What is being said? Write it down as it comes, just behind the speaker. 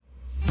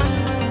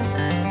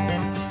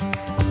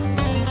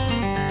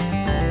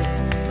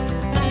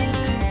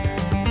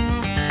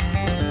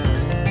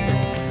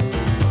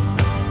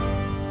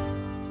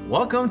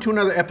Welcome to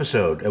another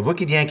episode of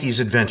Wicked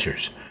Yankees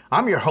Adventures.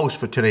 I'm your host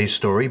for today's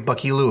story,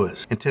 Bucky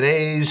Lewis, and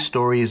today's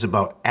story is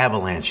about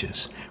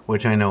avalanches,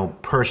 which I know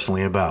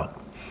personally about.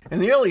 In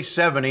the early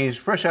 70s,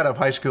 fresh out of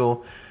high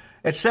school,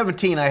 at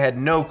 17 I had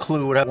no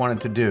clue what I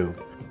wanted to do.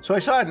 So I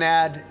saw an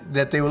ad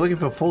that they were looking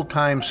for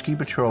full-time ski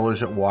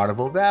patrollers at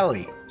Waterville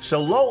Valley.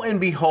 So lo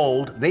and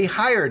behold, they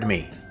hired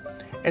me.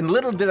 And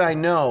little did I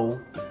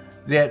know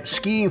that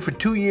skiing for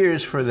 2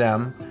 years for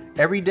them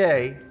every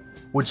day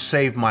would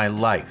save my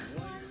life.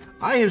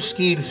 I have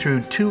skied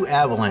through 2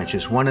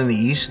 avalanches, one in the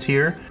east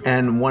here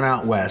and one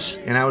out west,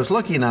 and I was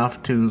lucky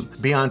enough to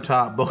be on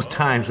top both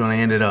times when I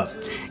ended up.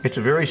 It's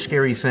a very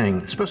scary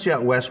thing, especially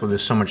out west where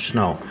there's so much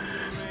snow.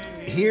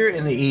 Here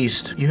in the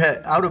east, you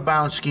had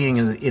out-of-bounds skiing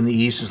in the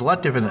east is a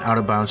lot different than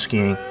out-of-bounds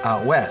skiing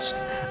out west.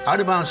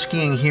 Out-of-bounds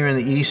skiing here in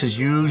the east is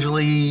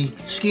usually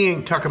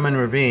skiing Tuckerman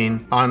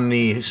Ravine on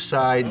the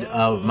side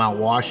of Mount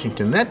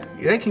Washington. That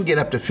can get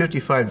up to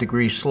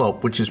 55-degree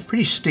slope, which is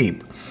pretty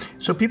steep.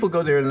 So people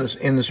go there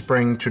in the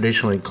spring,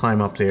 traditionally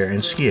climb up there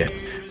and ski it.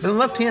 But on the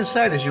left-hand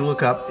side, as you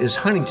look up, is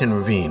Huntington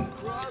Ravine.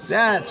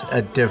 That's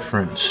a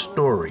different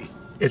story.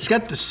 It's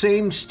got the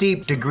same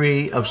steep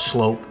degree of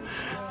slope,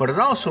 but it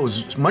also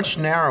is much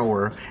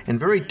narrower and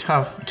very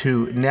tough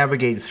to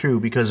navigate through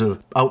because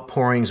of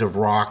outpourings of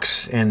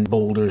rocks and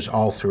boulders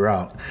all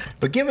throughout.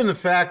 But given the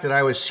fact that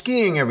I was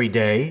skiing every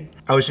day,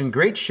 I was in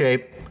great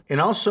shape, and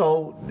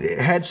also it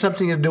had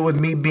something to do with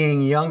me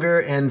being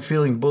younger and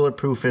feeling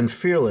bulletproof and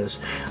fearless.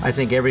 I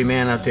think every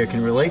man out there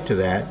can relate to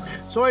that.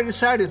 So I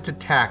decided to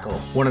tackle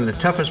one of the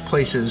toughest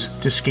places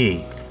to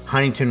ski,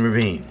 Huntington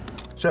Ravine.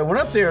 So I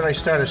went up there and I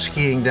started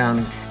skiing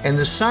down, and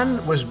the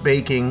sun was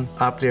baking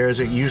up there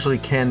as it usually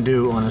can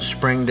do on a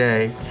spring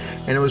day,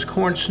 and it was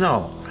corn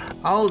snow.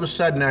 All of a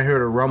sudden I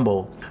heard a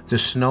rumble. The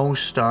snow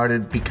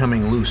started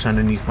becoming loose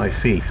underneath my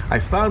feet. I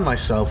found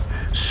myself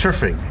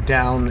surfing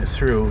down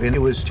through, and it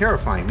was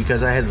terrifying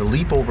because I had to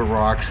leap over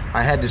rocks.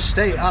 I had to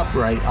stay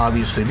upright,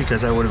 obviously,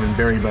 because I would have been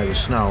buried by the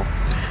snow.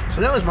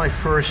 So that was my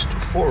first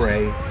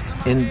foray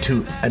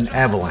into an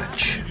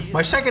avalanche.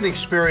 My second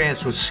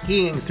experience with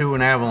skiing through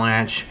an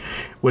avalanche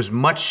was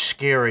much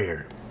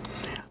scarier.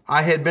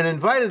 I had been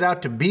invited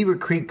out to Beaver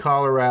Creek,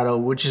 Colorado,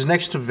 which is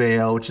next to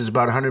Vail, which is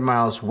about 100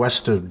 miles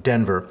west of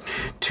Denver,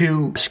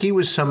 to ski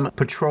with some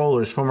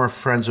patrollers, former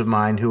friends of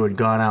mine who had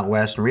gone out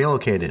west and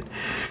relocated.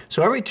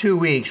 So every 2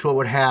 weeks, what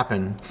would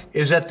happen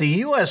is that the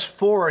U.S.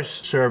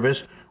 Forest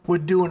Service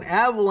would do an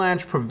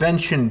avalanche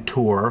prevention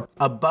tour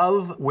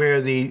above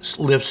where the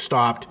lift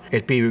stopped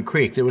at Beaver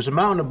Creek. There was a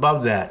mountain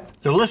above that.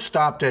 The lift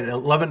stopped at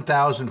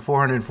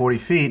 11,440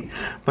 feet,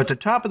 but the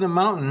top of the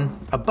mountain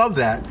above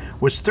that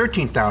was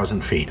 13,000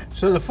 feet.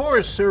 So the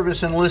Forest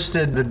Service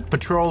enlisted the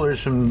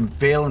patrollers from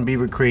Vail and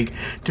Beaver Creek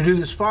to do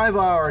this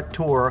 5-hour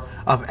tour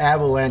of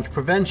avalanche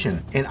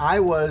prevention, and I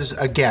was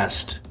a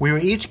guest. We were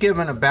each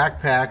given a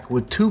backpack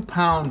with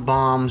 2-pound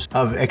bombs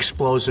of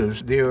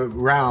explosives. They were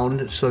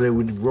round, so they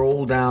would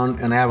roll down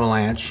an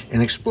avalanche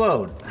and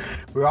explode.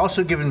 We were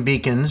also given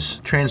beacons,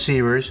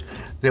 transceivers,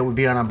 that would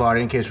be on our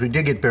body in case we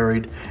did get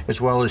buried,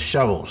 as well as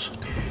shovels.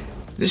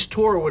 This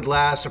tour would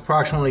last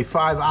approximately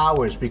 5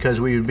 hours because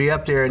we would be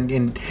up there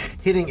and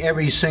hitting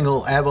every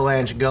single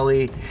avalanche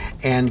gully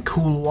and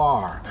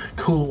couloir.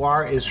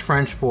 Couloir is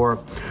French for,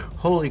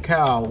 holy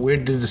cow, where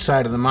did the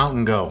side of the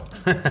mountain go?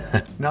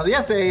 Now the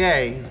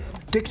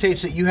FAA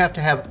dictates that you have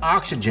to have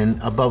oxygen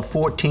above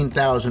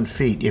 14,000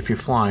 feet if you're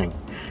flying.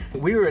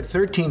 We were at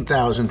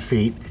 13,000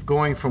 feet,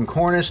 going from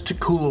cornice to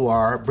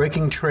couloir,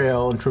 breaking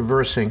trail and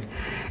traversing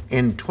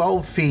in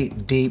 12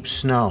 feet deep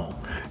snow.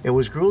 It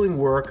was grueling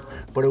work,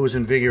 but it was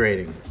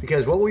invigorating.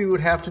 Because what we would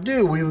have to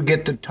do, we would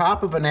get the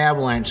top of an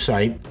avalanche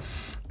site,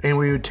 and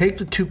we would take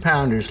the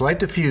 2-pounders,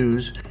 light the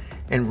fuse,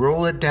 and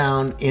roll it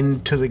down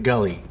into the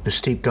gully, the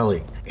steep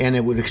gully, and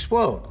it would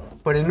explode.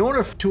 But in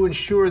order to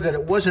ensure that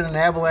it wasn't an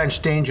avalanche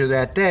danger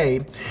that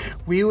day,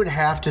 we would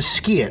have to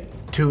ski it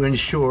to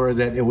ensure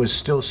that it was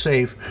still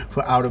safe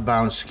for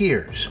out-of-bounds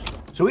skiers.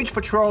 So each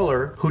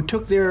patroller who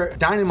took their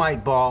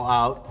dynamite ball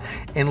out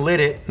and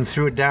lit it and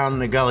threw it down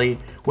the gully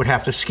would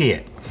have to ski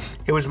it.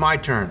 It was my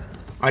turn.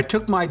 I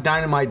took my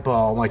dynamite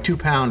ball, my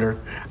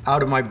 2-pounder,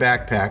 out of my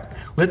backpack,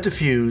 lit the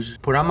fuse,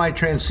 put on my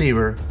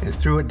transceiver, and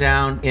threw it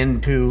down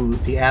into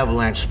the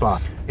avalanche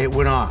spot. It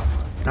went off.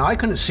 Now I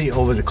couldn't see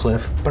over the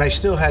cliff, but I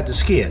still had to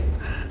ski it.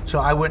 So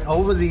I went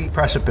over the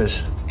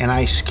precipice and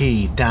I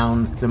skied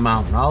down the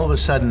mountain. All of a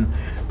sudden,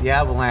 the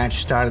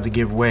avalanche started to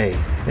give way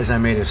as I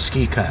made a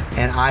ski cut.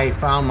 And I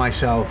found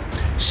myself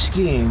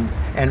skiing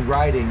and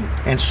riding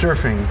and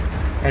surfing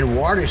and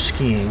water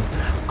skiing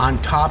on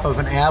top of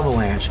an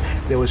avalanche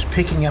that was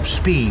picking up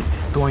speed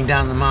going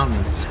down the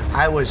mountain.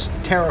 I was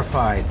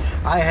terrified.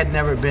 I had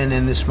never been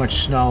in this much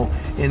snow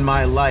in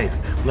my life,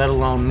 let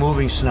alone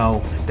moving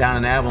snow down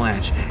an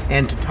avalanche.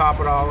 And to top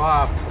it all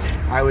off,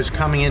 I was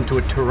coming into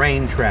a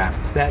terrain trap.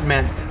 That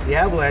meant the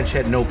avalanche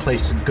had no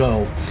place to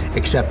go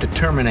except to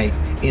terminate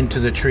into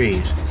the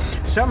trees.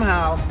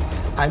 Somehow,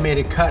 I made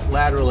a cut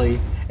laterally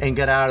and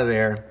got out of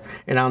there,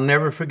 and I'll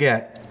never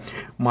forget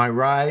my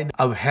ride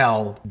of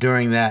hell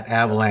during that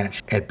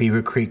avalanche at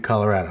Beaver Creek,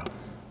 Colorado.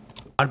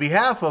 On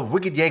behalf of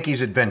Wicked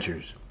Yankees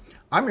Adventures,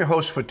 I'm your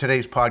host for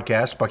today's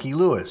podcast, Bucky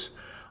Lewis,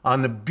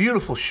 on the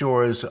beautiful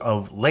shores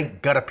of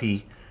Lake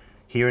Guttapee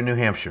here in New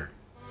Hampshire.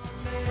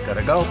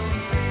 Gotta go.